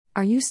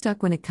Are you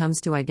stuck when it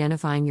comes to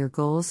identifying your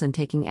goals and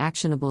taking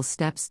actionable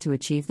steps to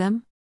achieve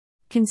them?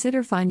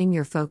 Consider finding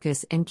your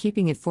focus and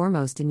keeping it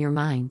foremost in your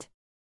mind.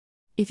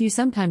 If you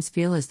sometimes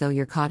feel as though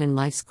you're caught in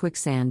life's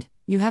quicksand,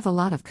 you have a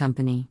lot of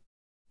company.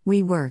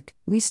 We work,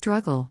 we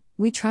struggle,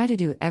 we try to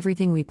do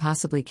everything we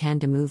possibly can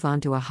to move on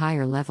to a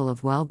higher level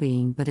of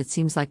well-being, but it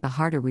seems like the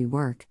harder we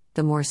work,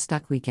 the more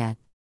stuck we get.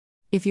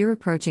 If you're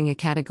approaching a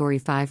Category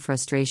 5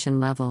 frustration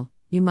level,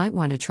 you might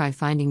want to try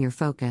finding your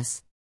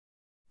focus.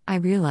 I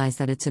realize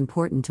that it's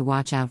important to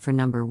watch out for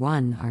number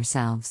 1,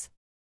 ourselves.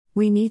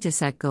 We need to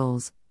set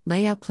goals,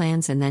 lay out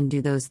plans, and then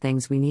do those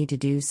things we need to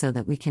do so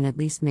that we can at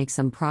least make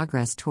some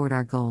progress toward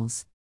our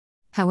goals.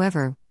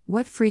 However,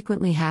 what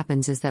frequently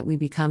happens is that we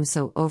become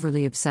so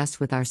overly obsessed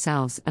with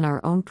ourselves and our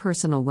own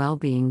personal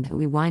well-being that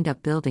we wind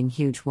up building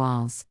huge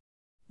walls.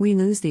 We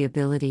lose the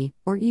ability,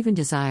 or even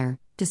desire,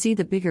 to see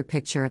the bigger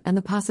picture and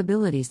the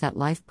possibilities that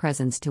life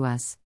presents to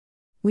us.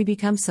 We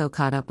become so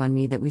caught up on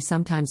me that we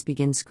sometimes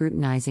begin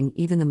scrutinizing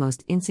even the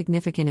most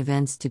insignificant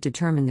events to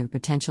determine their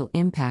potential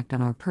impact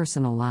on our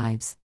personal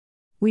lives.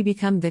 We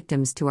become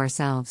victims to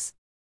ourselves.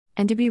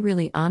 And to be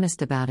really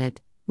honest about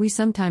it, we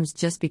sometimes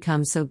just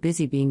become so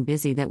busy being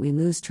busy that we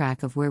lose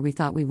track of where we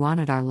thought we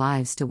wanted our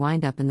lives to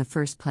wind up in the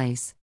first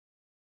place.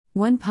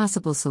 One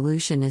possible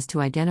solution is to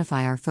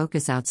identify our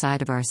focus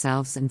outside of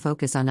ourselves and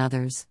focus on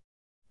others.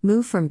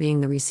 Move from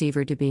being the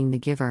receiver to being the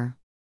giver.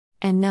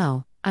 And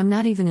no, I'm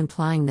not even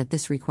implying that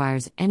this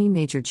requires any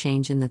major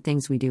change in the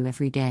things we do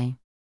every day.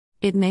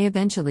 It may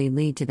eventually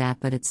lead to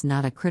that, but it's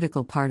not a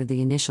critical part of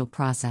the initial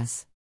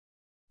process.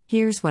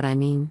 Here's what I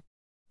mean.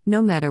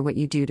 No matter what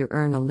you do to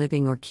earn a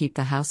living or keep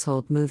the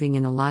household moving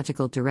in a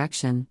logical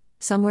direction,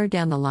 somewhere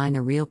down the line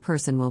a real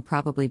person will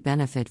probably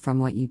benefit from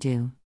what you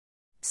do.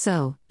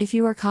 So, if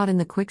you are caught in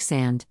the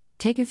quicksand,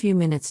 take a few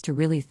minutes to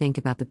really think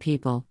about the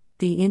people,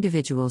 the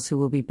individuals who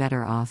will be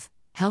better off,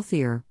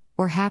 healthier,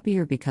 or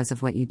happier because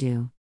of what you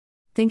do.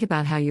 Think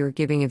about how you are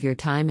giving of your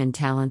time and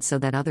talent so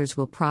that others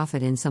will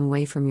profit in some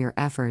way from your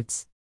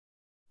efforts.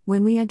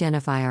 When we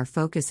identify our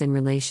focus in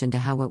relation to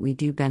how what we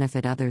do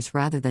benefit others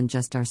rather than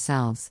just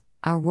ourselves,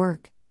 our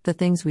work, the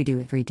things we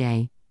do every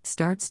day,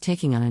 starts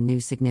taking on a new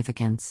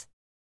significance.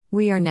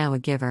 We are now a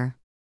giver.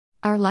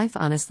 Our life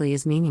honestly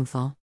is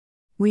meaningful.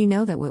 We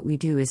know that what we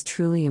do is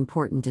truly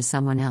important to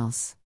someone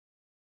else.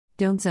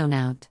 Don't zone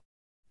out.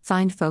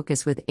 Find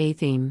focus with a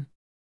theme.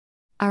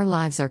 Our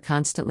lives are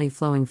constantly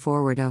flowing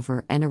forward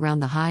over and around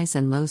the highs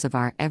and lows of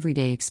our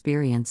everyday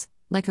experience,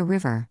 like a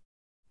river.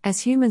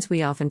 As humans,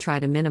 we often try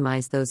to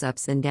minimize those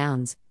ups and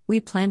downs, we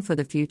plan for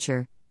the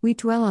future, we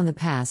dwell on the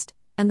past,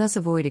 and thus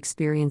avoid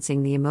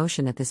experiencing the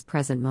emotion at this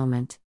present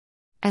moment.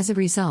 As a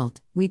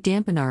result, we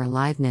dampen our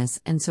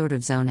aliveness and sort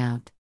of zone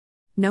out.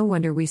 No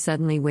wonder we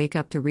suddenly wake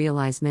up to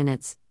realize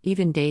minutes,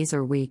 even days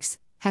or weeks,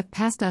 have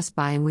passed us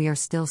by and we are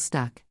still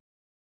stuck.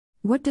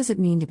 What does it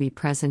mean to be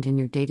present in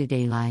your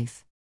day-to-day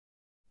life?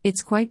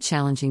 It's quite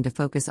challenging to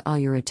focus all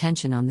your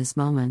attention on this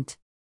moment.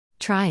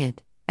 Try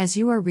it. As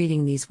you are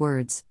reading these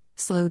words,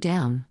 slow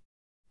down.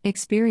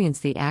 Experience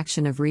the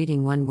action of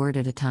reading one word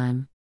at a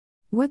time.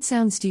 What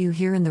sounds do you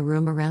hear in the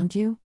room around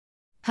you?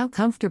 How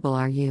comfortable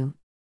are you?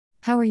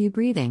 How are you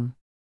breathing?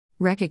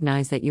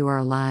 Recognize that you are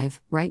alive,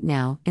 right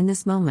now, in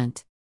this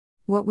moment.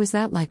 What was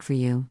that like for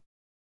you?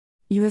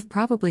 You have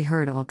probably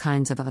heard all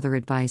kinds of other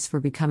advice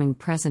for becoming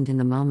present in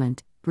the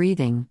moment,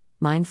 breathing,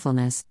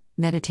 mindfulness,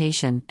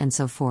 meditation, and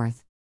so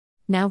forth.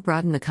 Now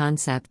broaden the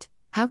concept.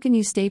 How can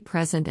you stay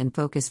present and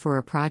focus for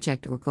a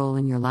project or goal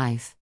in your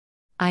life?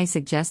 I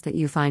suggest that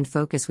you find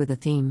focus with a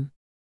theme.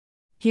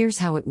 Here's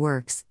how it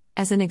works.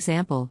 As an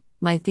example,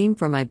 my theme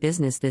for my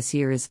business this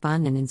year is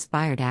fun and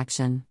inspired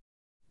action.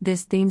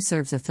 This theme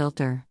serves a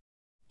filter.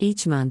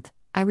 Each month,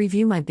 I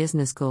review my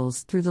business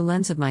goals through the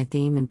lens of my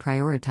theme and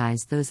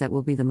prioritize those that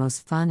will be the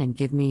most fun and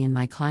give me and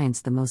my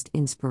clients the most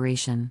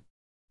inspiration.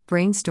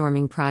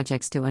 Brainstorming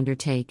projects to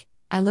undertake,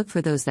 I look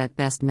for those that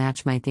best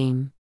match my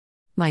theme.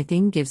 My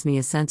theme gives me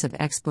a sense of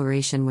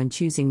exploration when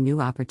choosing new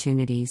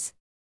opportunities.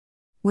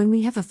 When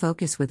we have a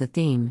focus with a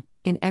theme,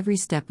 in every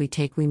step we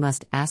take we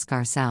must ask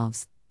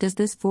ourselves, does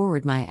this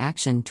forward my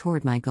action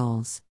toward my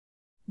goals?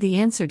 The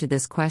answer to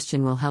this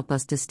question will help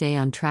us to stay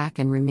on track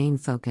and remain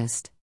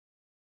focused.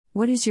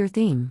 What is your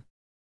theme?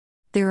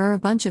 There are a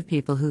bunch of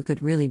people who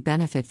could really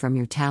benefit from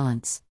your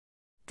talents.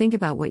 Think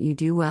about what you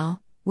do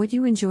well, what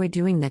you enjoy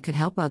doing that could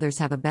help others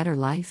have a better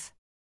life.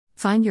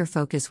 Find your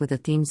focus with a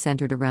theme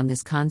centered around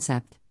this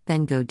concept,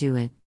 then go do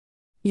it.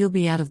 You'll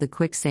be out of the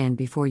quicksand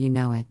before you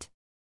know it.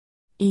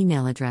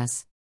 Email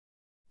address.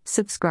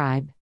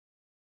 Subscribe.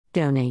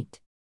 Donate.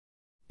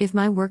 If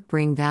my work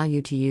bring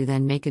value to you,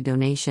 then make a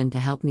donation to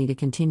help me to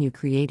continue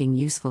creating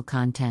useful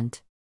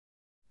content.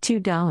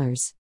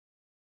 $2.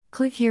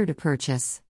 Click here to purchase.